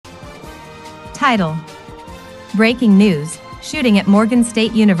Title: Breaking News, Shooting at Morgan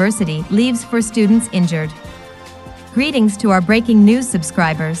State University leaves 4 students injured. Greetings to our breaking news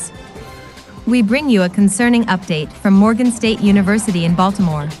subscribers. We bring you a concerning update from Morgan State University in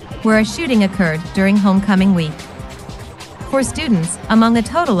Baltimore, where a shooting occurred during homecoming week. 4 students, among a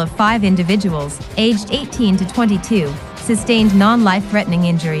total of 5 individuals, aged 18 to 22, sustained non-life-threatening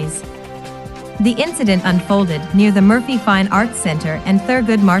injuries. The incident unfolded near the Murphy Fine Arts Center and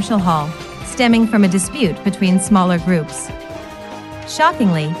Thurgood Marshall Hall, stemming from a dispute between smaller groups.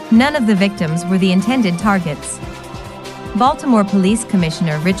 Shockingly, none of the victims were the intended targets. Baltimore Police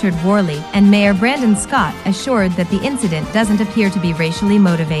Commissioner Richard Worley and Mayor Brandon Scott assured that the incident doesn't appear to be racially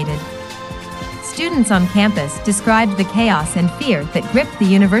motivated. Students on campus described the chaos and fear that gripped the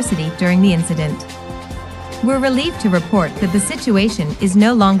university during the incident. We're relieved to report that the situation is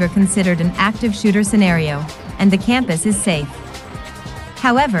no longer considered an active shooter scenario, and the campus is safe.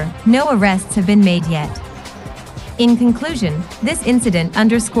 However, no arrests have been made yet. In conclusion, this incident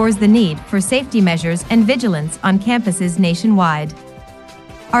underscores the need for safety measures and vigilance on campuses nationwide.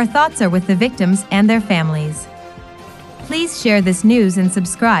 Our thoughts are with the victims and their families. Please share this news and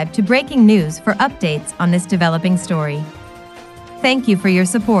subscribe to Breaking News for updates on this developing story. Thank you for your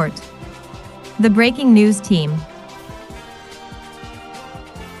support. The Breaking News team.